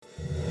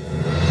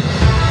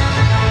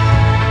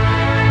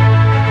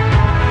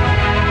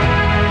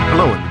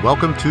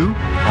welcome to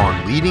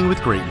On Leading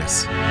with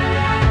Greatness.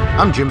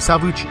 I'm Jim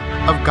Salvucci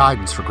of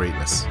Guidance for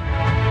Greatness.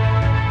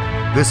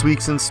 This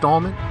week's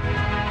installment,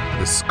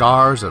 The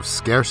Scars of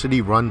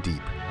Scarcity Run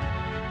Deep.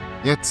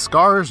 Yet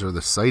scars are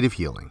the site of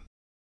healing.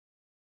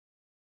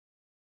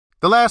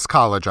 The last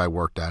college I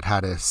worked at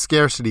had a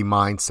scarcity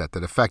mindset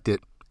that affected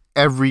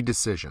every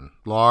decision,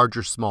 large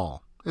or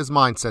small, as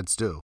mindsets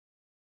do.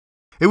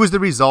 It was the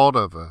result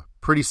of a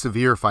pretty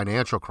severe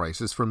financial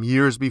crisis from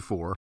years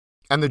before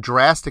and the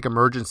drastic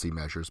emergency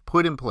measures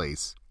put in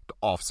place to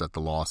offset the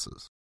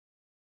losses.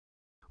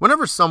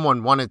 Whenever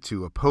someone wanted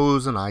to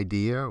oppose an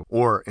idea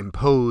or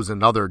impose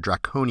another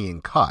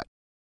draconian cut,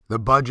 the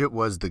budget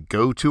was the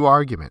go-to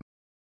argument.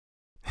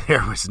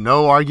 There was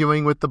no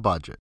arguing with the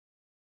budget.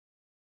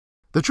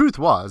 The truth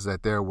was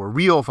that there were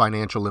real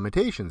financial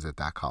limitations at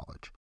that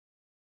college.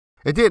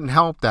 It didn't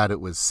help that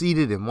it was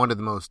seated in one of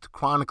the most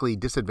chronically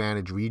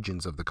disadvantaged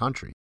regions of the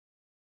country.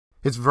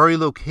 Its very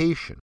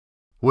location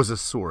was a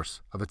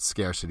source of its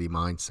scarcity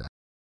mindset.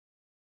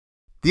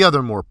 The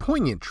other more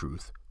poignant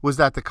truth was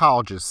that the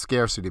college's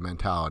scarcity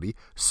mentality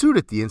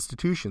suited the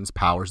institution's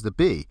powers that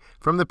be,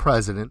 from the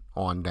president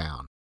on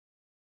down.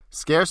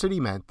 Scarcity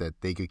meant that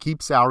they could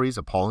keep salaries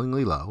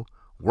appallingly low,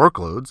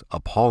 workloads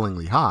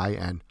appallingly high,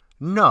 and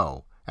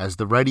no as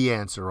the ready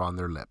answer on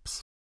their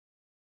lips.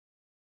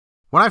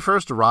 When I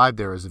first arrived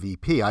there as a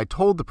VP, I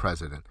told the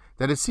president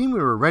that it seemed we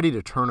were ready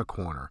to turn a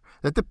corner,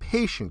 that the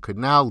patient could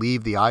now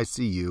leave the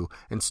ICU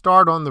and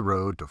start on the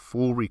road to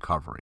full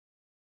recovery.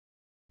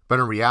 But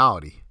in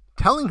reality,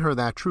 telling her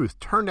that truth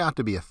turned out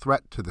to be a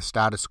threat to the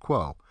status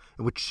quo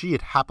in which she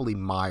had happily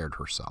mired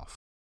herself.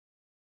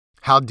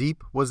 How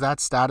deep was that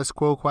status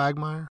quo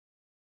quagmire?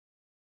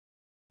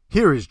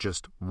 Here is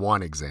just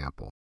one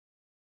example.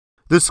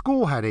 The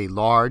school had a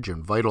large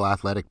and vital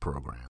athletic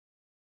program.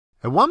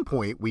 At one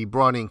point, we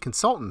brought in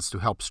consultants to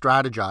help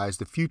strategize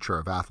the future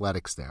of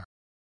athletics there.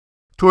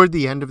 Toward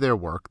the end of their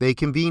work, they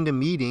convened a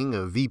meeting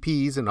of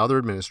VPs and other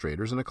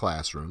administrators in a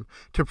classroom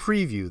to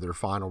preview their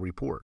final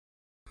report.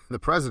 The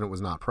president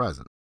was not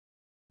present.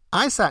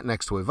 I sat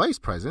next to a vice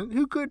president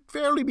who could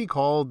fairly be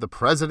called the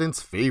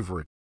president's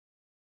favorite.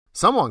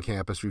 Some on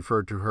campus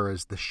referred to her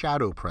as the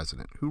shadow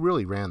president, who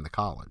really ran the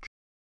college.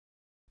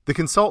 The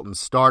consultants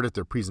started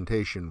their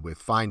presentation with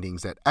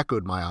findings that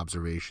echoed my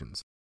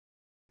observations.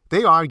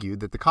 They argued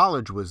that the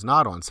college was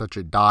not on such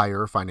a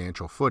dire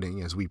financial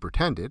footing as we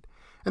pretended,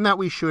 and that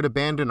we should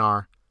abandon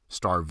our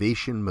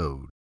starvation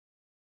mode.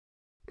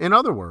 In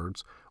other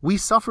words, we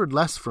suffered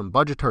less from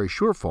budgetary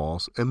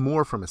shortfalls and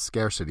more from a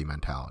scarcity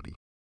mentality.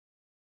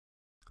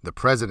 The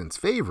president's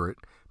favorite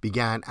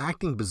began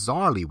acting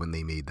bizarrely when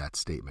they made that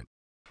statement.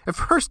 At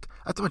first,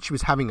 I thought she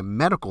was having a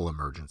medical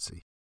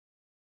emergency.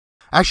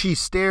 As she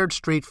stared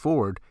straight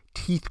forward,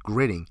 teeth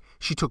gritting,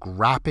 she took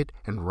rapid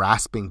and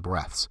rasping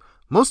breaths.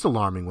 Most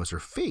alarming was her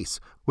face,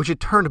 which had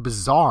turned a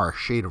bizarre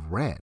shade of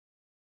red.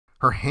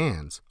 Her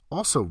hands,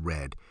 also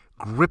red,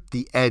 gripped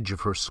the edge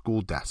of her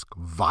school desk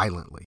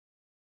violently.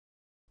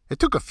 It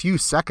took a few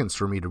seconds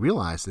for me to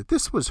realize that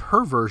this was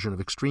her version of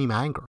extreme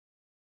anger.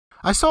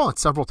 I saw it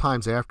several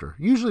times after,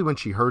 usually when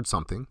she heard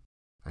something,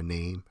 a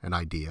name, an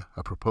idea,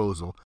 a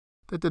proposal,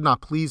 that did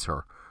not please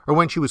her, or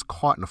when she was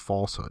caught in a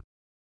falsehood.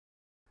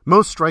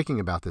 Most striking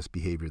about this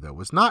behavior, though,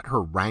 was not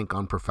her rank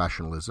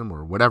unprofessionalism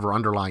or whatever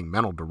underlying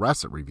mental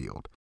duress it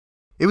revealed.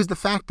 It was the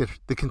fact that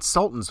the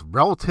consultant's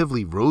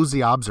relatively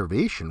rosy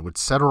observation would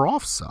set her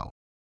off so.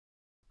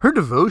 Her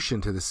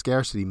devotion to the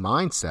scarcity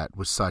mindset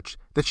was such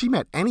that she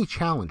met any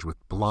challenge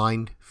with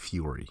blind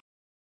fury.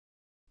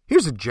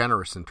 Here's a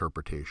generous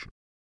interpretation.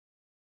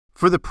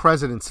 For the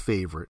president's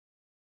favorite,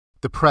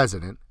 the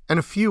president, and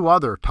a few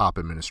other top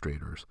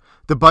administrators,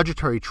 the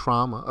budgetary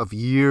trauma of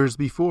years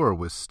before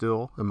was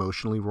still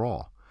emotionally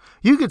raw.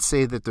 You could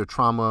say that their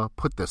trauma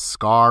put the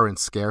scar in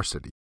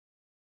scarcity.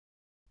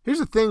 Here's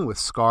the thing with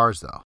scars,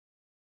 though.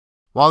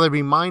 While they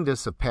remind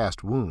us of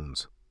past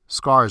wounds,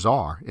 scars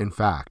are, in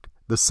fact,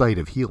 the site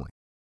of healing.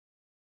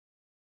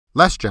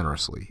 Less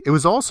generously, it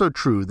was also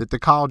true that the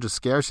college's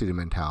scarcity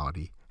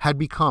mentality had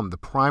become the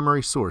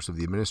primary source of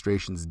the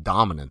administration's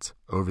dominance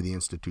over the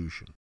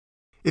institution.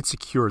 It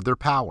secured their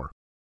power.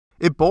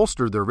 It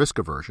bolstered their risk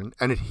aversion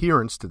and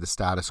adherence to the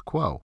status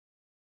quo.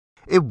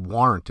 It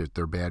warranted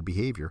their bad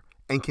behavior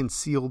and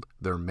concealed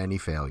their many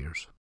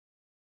failures.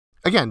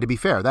 Again, to be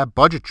fair, that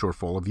budget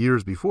shortfall of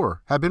years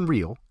before had been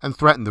real and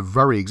threatened the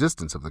very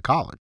existence of the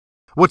college.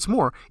 What's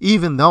more,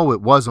 even though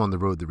it was on the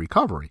road to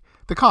recovery,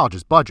 the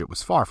college's budget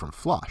was far from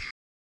flush.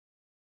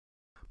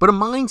 But a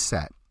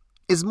mindset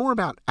is more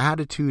about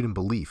attitude and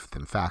belief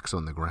than facts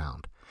on the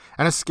ground.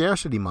 And a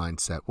scarcity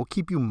mindset will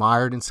keep you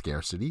mired in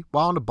scarcity,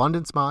 while an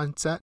abundance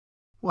mindset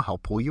will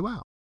help pull you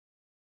out.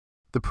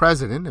 The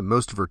president and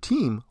most of her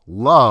team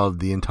loved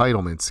the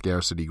entitlement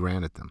scarcity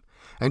granted them,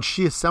 and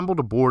she assembled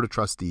a board of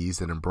trustees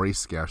that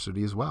embraced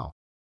scarcity as well.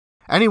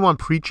 Anyone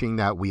preaching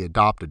that we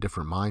adopt a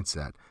different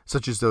mindset,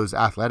 such as those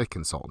athletic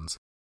consultants,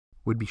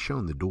 would be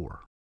shown the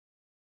door.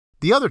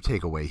 The other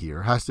takeaway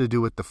here has to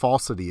do with the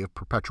falsity of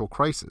perpetual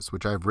crisis,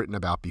 which I have written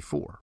about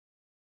before.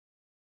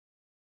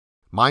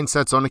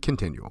 Mindsets on a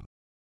continuum.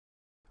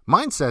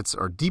 Mindsets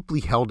are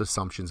deeply held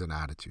assumptions and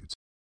attitudes.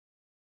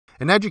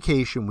 In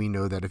education, we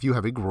know that if you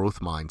have a growth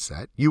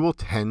mindset, you will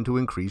tend to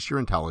increase your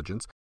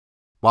intelligence,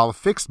 while a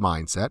fixed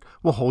mindset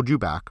will hold you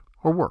back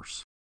or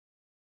worse.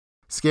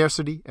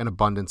 Scarcity and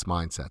abundance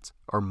mindsets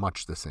are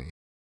much the same.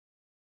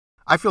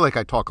 I feel like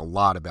I talk a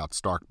lot about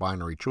stark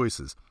binary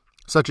choices,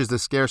 such as the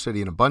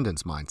scarcity and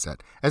abundance mindset,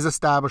 as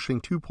establishing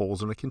two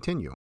poles in a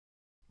continuum.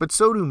 But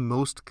so do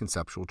most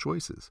conceptual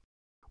choices.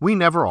 We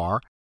never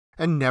are,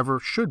 and never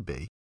should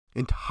be,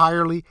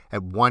 entirely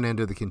at one end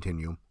of the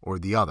continuum or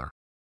the other,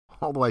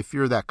 although I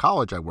fear that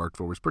college I worked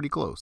for was pretty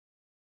close.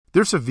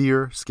 Their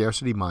severe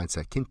scarcity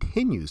mindset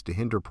continues to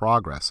hinder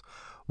progress,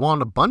 while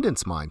an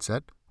abundance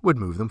mindset would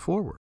move them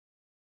forward.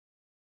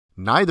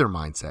 Neither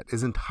mindset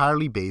is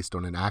entirely based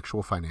on an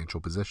actual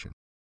financial position.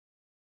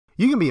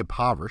 You can be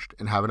impoverished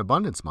and have an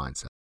abundance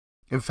mindset.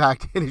 In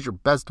fact, it is your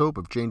best hope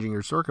of changing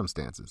your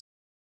circumstances.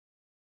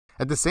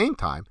 At the same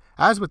time,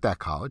 as with that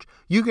college,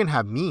 you can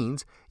have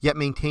means yet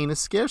maintain a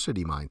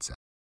scarcity mindset.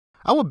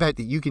 I will bet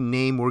that you can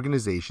name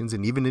organizations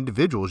and even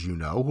individuals you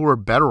know who are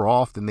better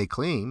off than they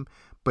claim,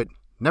 but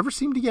never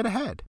seem to get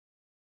ahead.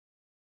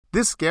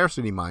 This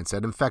scarcity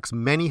mindset infects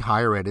many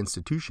higher ed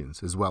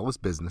institutions, as well as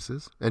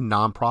businesses and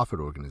nonprofit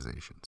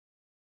organizations.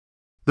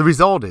 The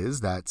result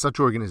is that such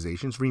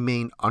organizations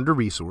remain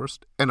under-resourced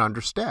and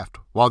understaffed,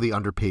 while the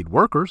underpaid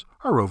workers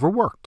are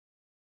overworked.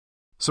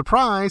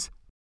 Surprise!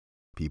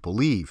 People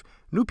leave.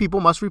 New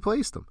people must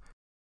replace them.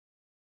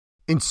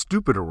 In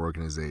stupider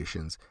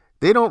organizations,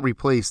 they don't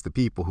replace the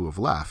people who have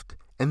left,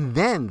 and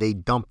then they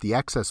dump the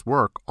excess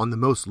work on the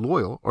most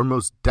loyal or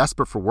most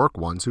desperate for work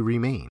ones who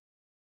remain.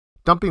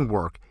 Dumping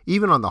work,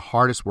 even on the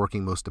hardest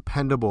working, most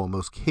dependable, and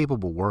most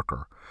capable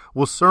worker,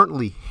 will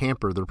certainly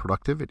hamper their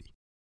productivity.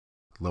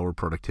 Lower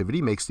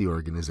productivity makes the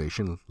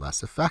organization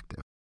less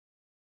effective.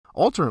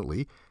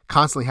 Alternately,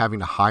 constantly having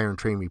to hire and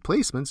train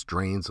replacements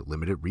drains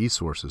limited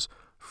resources,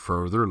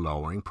 further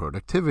lowering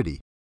productivity.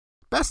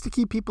 Best to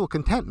keep people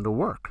content in their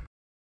work.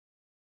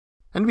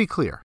 And to be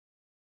clear,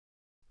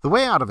 the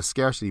way out of a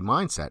scarcity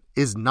mindset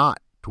is not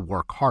to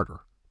work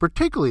harder,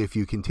 particularly if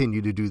you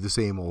continue to do the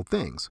same old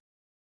things.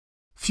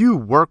 Few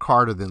work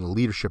harder than the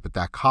leadership at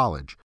that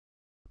college,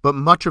 but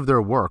much of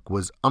their work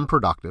was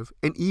unproductive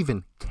and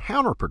even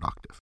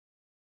counterproductive.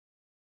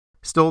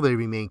 Still, they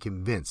remain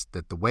convinced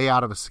that the way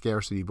out of a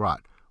scarcity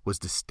rut was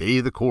to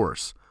stay the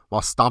course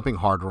while stomping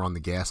harder on the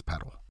gas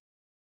pedal.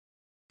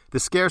 The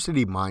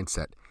scarcity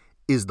mindset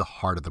is the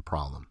heart of the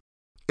problem.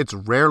 It's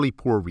rarely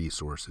poor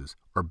resources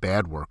or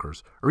bad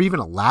workers or even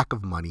a lack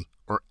of money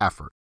or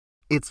effort.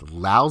 It's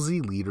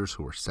lousy leaders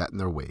who are set in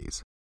their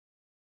ways.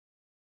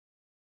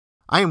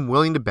 I am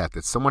willing to bet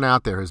that someone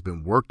out there has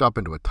been worked up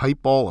into a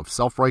tight ball of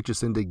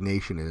self-righteous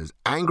indignation and is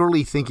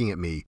angrily thinking at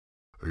me,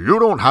 "You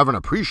don't have an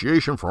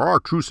appreciation for our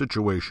true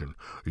situation.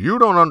 You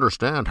don't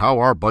understand how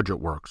our budget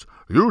works.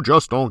 You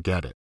just don't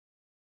get it."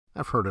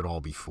 I've heard it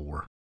all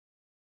before.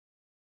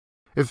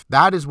 If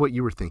that is what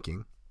you were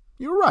thinking,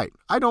 you're right.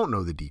 I don't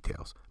know the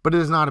details, but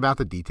it is not about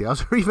the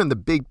details or even the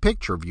big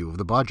picture view of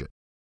the budget.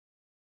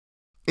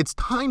 It's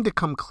time to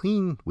come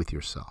clean with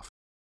yourself.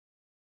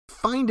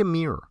 Find a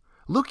mirror.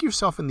 Look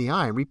yourself in the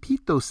eye and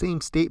repeat those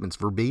same statements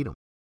verbatim.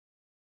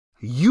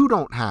 You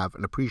don't have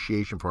an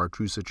appreciation for our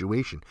true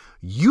situation.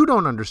 You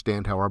don't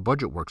understand how our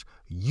budget works.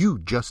 You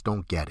just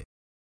don't get it.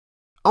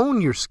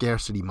 Own your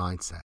scarcity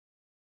mindset.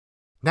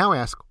 Now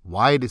ask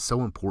why it is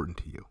so important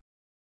to you.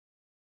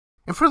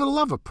 And for the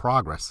love of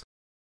progress,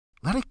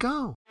 let it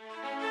go.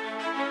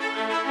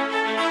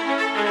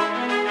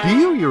 Do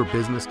you or your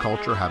business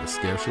culture have a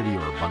scarcity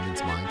or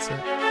abundance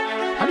mindset?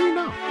 How do you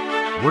know?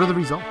 What are the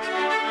results?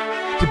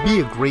 To be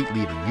a great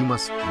leader, you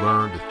must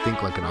learn to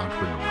think like an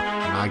entrepreneur,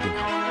 and I can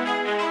help.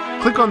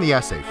 Click on the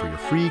essay for your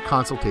free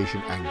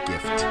consultation and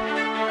gift.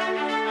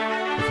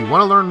 If you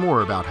want to learn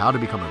more about how to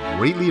become a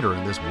great leader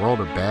in this world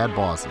of bad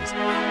bosses,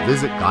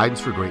 visit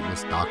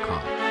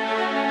guidanceforgreatness.com.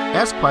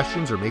 Ask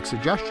questions or make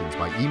suggestions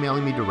by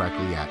emailing me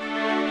directly at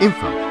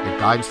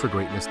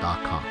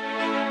info@guidanceforgreatness.com.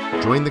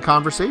 Join the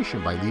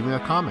conversation by leaving a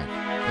comment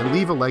and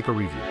leave a like or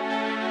review.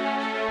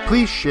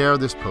 Please share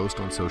this post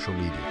on social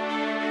media.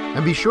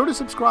 And be sure to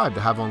subscribe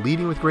to have On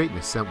Leading with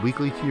Greatness sent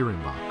weekly to your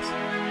inbox.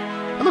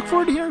 I look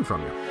forward to hearing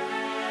from you.